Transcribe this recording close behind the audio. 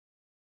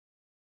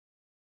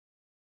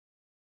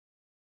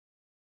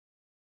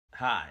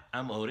Hi,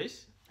 I'm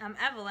Otis, I'm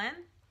Evelyn.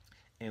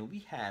 and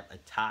we have a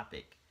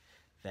topic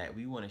that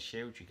we want to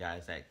share with you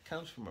guys that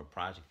comes from a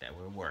project that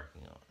we're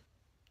working on: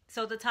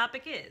 So the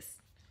topic is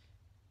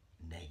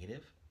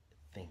negative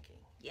thinking.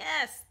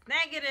 yes,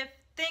 negative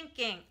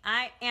thinking.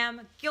 I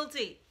am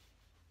guilty.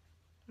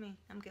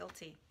 I'm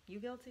guilty. You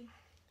guilty?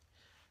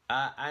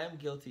 I am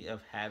guilty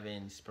of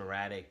having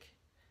sporadic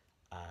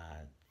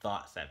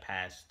thoughts that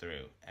pass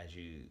through, as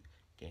you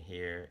can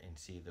hear and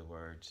see the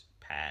words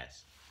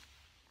pass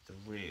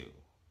through.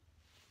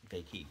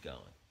 They keep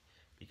going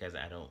because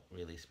I don't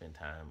really spend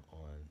time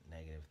on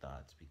negative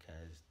thoughts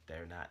because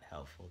they're not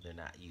helpful, they're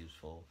not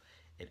useful.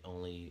 It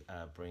only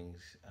brings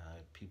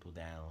people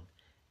down.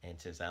 And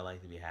since I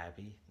like to be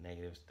happy,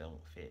 negatives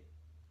don't fit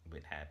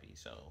with happy.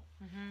 So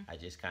I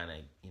just kind of,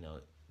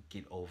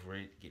 get over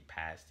it, get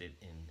past it,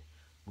 and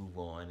move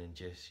on and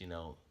just,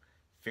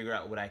 figure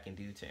out what I can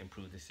do to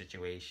improve the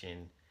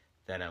situation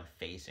that I'm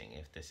facing.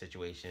 If the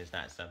situation is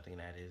not something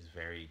that is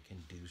very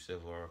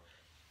conducive or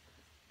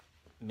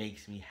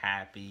makes me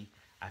happy,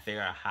 I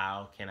figure out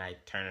how can I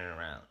turn it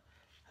around.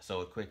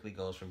 So it quickly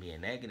goes from being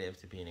negative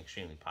to being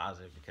extremely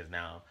positive because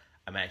now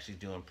I'm actually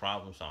doing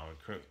problem solving,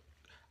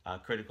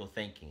 critical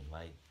thinking.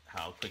 Like,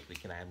 how quickly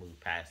can I move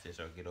past this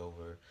or get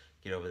over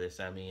this?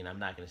 I mean, I'm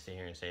not going to sit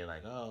here and say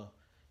like, oh,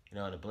 in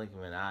a blink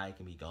of an eye, it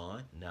can be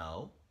gone.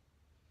 No.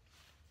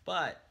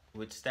 But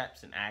with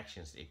steps and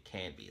actions, it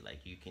can be.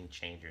 Like, you can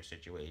change your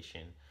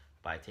situation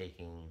by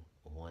taking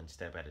one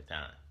step at a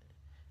time.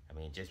 I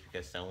mean, just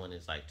because someone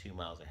is like 2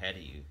 miles ahead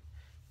of you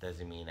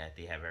doesn't mean that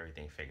they have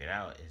everything figured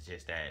out. It's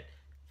just that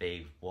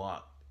they've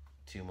walked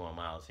 2 more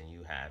miles than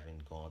you have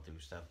and gone through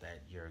stuff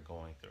that you're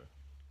going through.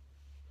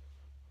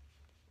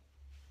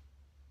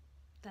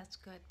 That's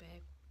good,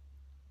 babe.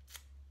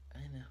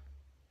 I know.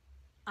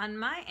 On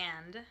my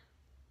end,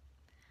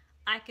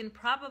 I can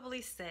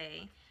probably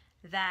say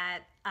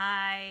that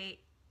I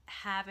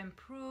have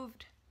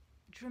improved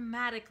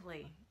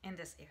dramatically in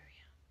this area.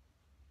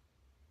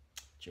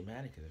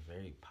 Dramatic is a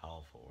very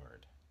powerful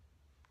word.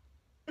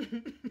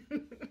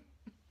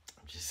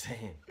 I'm just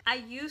saying. I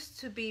used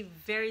to be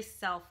very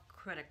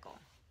self-critical,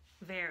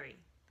 very.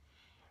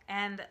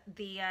 And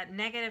the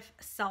negative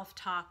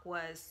self-talk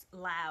was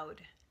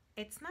loud.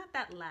 It's not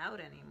that loud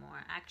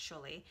anymore,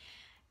 actually.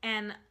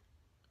 And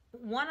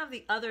one of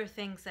the other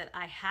things that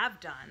I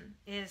have done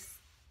is,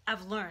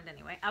 I've learned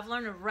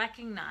to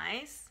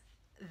recognize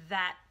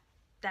that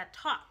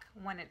talk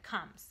when it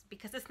comes.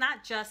 Because it's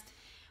not just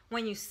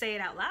when you say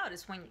it out loud,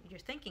 it's when you're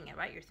thinking it,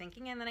 right? You're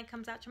thinking it and then it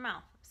comes out your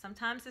mouth.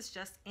 Sometimes it's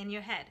just in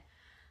your head.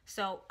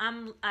 So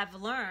I've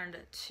learned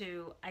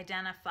to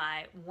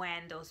identify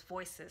when those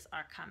voices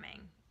are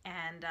coming,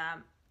 and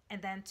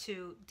then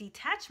to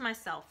detach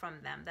myself from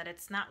them, that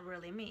it's not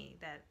really me,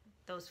 that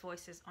those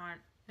voices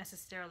aren't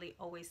necessarily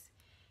always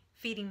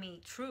feeding me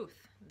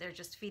truth. They're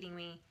just feeding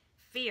me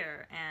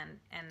fear and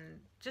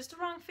just the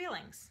wrong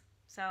feelings.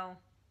 So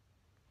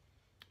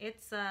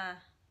it's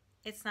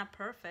not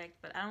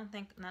perfect, but I don't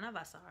think none of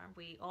us are.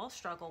 We all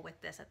struggle with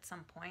this at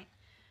some point.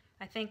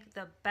 I think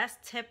the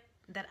best tip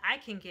that I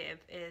can give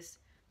is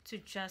to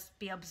just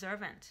be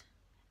observant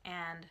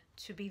and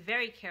to be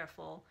very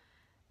careful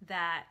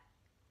that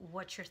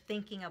what you're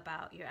thinking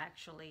about, you're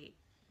actually,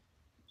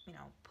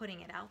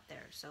 putting it out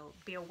there. So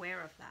be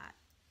aware of that.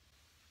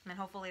 And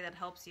hopefully that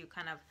helps you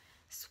kind of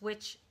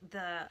switch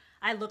the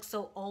I look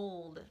so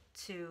old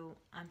to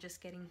I'm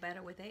just getting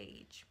better with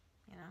age,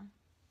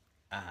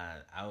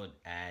 I would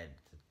add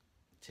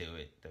to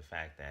it the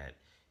fact that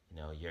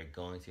you're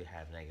going to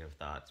have negative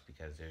thoughts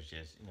because there's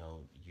just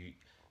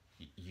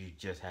you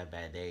just have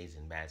bad days,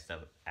 and bad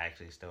stuff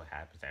actually still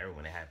happens to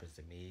everyone. It happens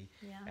to me.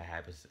 Yeah. It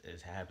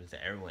happens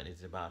to everyone.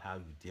 It's about how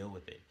you deal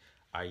with it.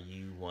 Are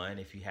you one,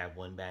 if you have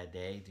one bad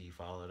day, do you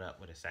follow it up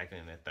with a second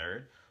and a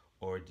third?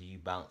 Or do you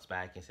bounce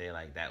back and say,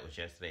 like, that was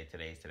yesterday,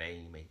 today's today,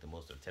 and you make the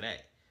most of today?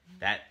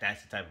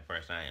 That's the type of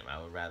person I am.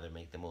 I would rather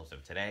make the most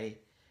of today,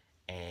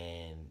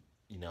 and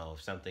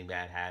if something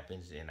bad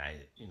happens and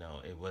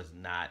it was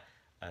not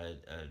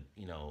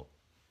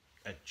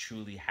a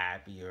truly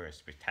happy or a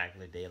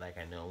spectacular day like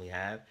I normally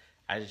have,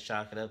 I just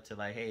chalk it up to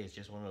like, hey, it's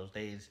just one of those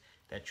days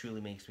that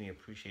truly makes me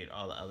appreciate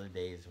all the other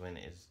days when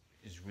it's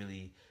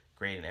really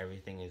great and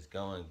everything is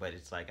going. But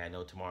it's like, I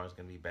know tomorrow's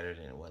going to be better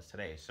than it was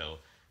today. So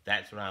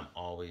that's what I'm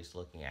always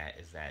looking at,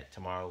 is that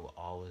tomorrow will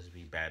always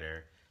be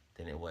better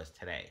than it was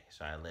today.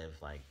 So I live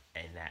like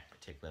in that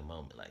particular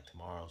moment. Like,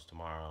 tomorrow's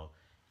tomorrow.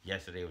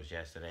 Yesterday was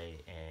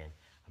yesterday, and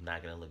I'm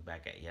not going to look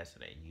back at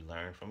yesterday. You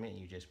learn from it and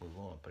you just move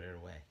on, put it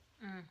away.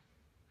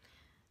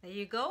 There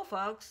you go,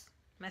 folks.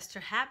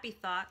 Mr. Happy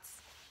Thoughts.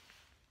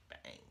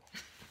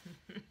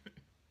 Bang.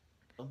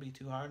 Don't be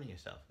too hard on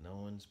yourself. No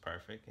one's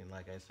perfect. And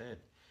like I said,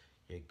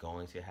 you're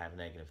going to have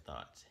negative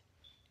thoughts.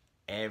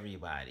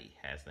 Everybody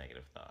has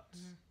negative thoughts.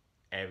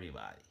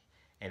 Everybody.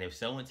 And if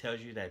someone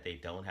tells you that they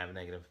don't have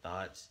negative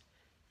thoughts,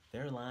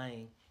 they're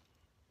lying.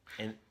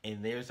 And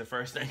there's the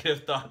first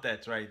negative thought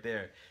that's right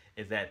there,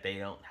 is that they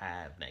don't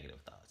have negative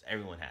thoughts.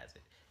 Everyone has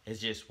it. It's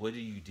just, what do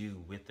you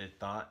do with the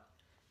thought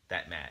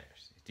that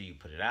matters? Do you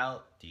put it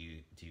out? Do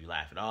you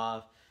laugh it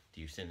off?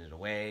 Do you send it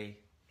away?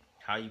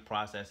 How you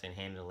process and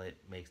handle it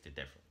makes the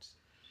difference.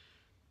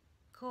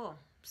 Cool.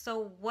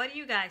 So what do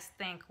you guys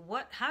think?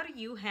 How do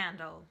you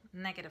handle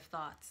negative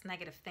thoughts,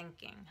 negative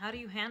thinking? How do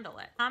you handle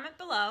it? Comment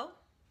below.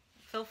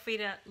 Feel free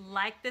to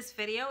like this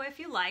video if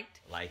you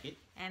liked. Like it.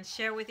 And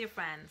share with your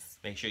friends.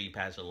 Make sure you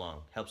pass it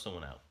along. Help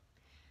someone out.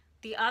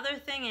 The other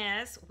thing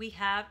is we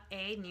have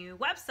a new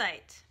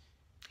website.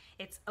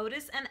 It's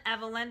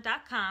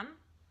otisandevelyn.com,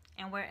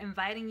 and we're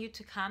inviting you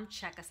to come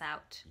check us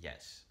out.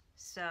 Yes.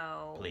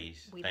 So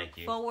please, we thank look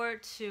you.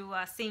 forward to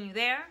seeing you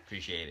there.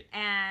 Appreciate it.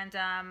 And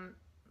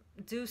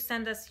do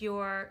send us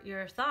your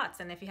thoughts.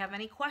 And if you have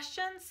any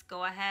questions,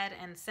 go ahead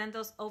and send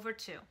those over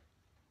too.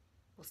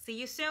 We'll see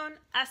you soon.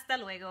 Hasta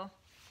luego.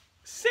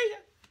 See ya.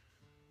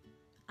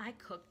 I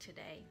cooked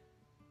today,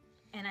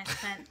 and I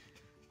spent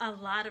a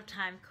lot of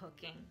time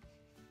cooking.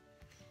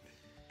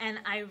 And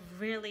I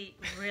really,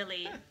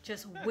 really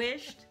just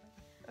wished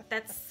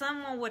that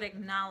someone would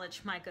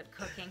acknowledge my good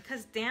cooking.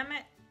 Because damn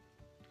it,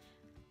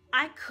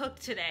 I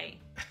cooked today.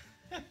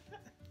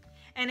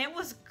 And it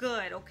was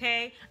good,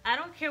 okay? I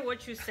don't care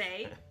what you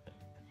say.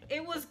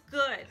 It was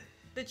good.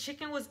 The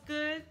chicken was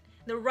good.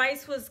 The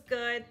rice was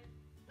good.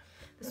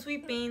 The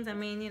sweet beans, I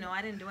mean, you know,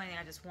 I didn't do anything.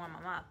 I just warmed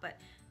them up. But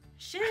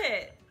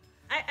shit,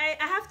 I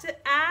have to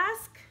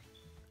ask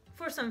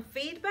for some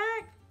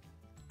feedback?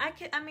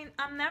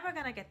 I'm never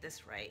going to get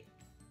this right.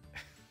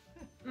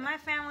 My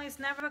family's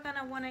never going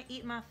to want to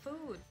eat my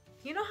food.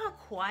 You know how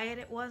quiet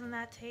it was on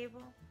that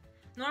table?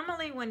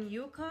 Normally when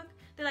you cook,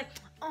 they're like,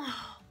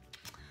 oh,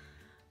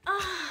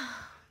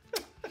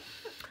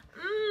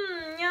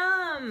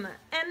 yum.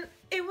 And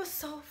it was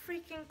so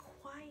freaking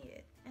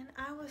quiet. And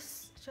I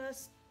was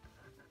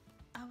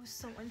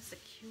so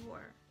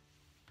insecure.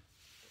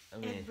 I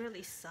mean, it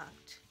really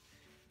sucked.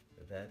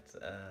 That's,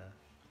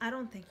 I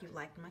don't think you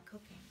liked my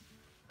cooking.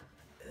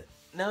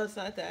 No, it's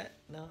not that.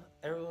 No,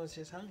 everyone's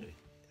just hungry.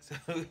 So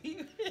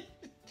you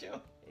enjoy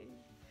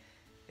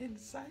in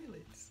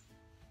silence.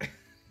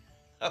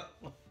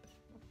 What?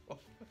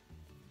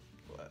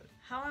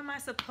 How am I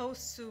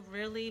supposed to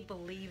really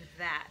believe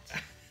that?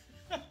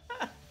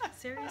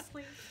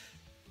 Seriously?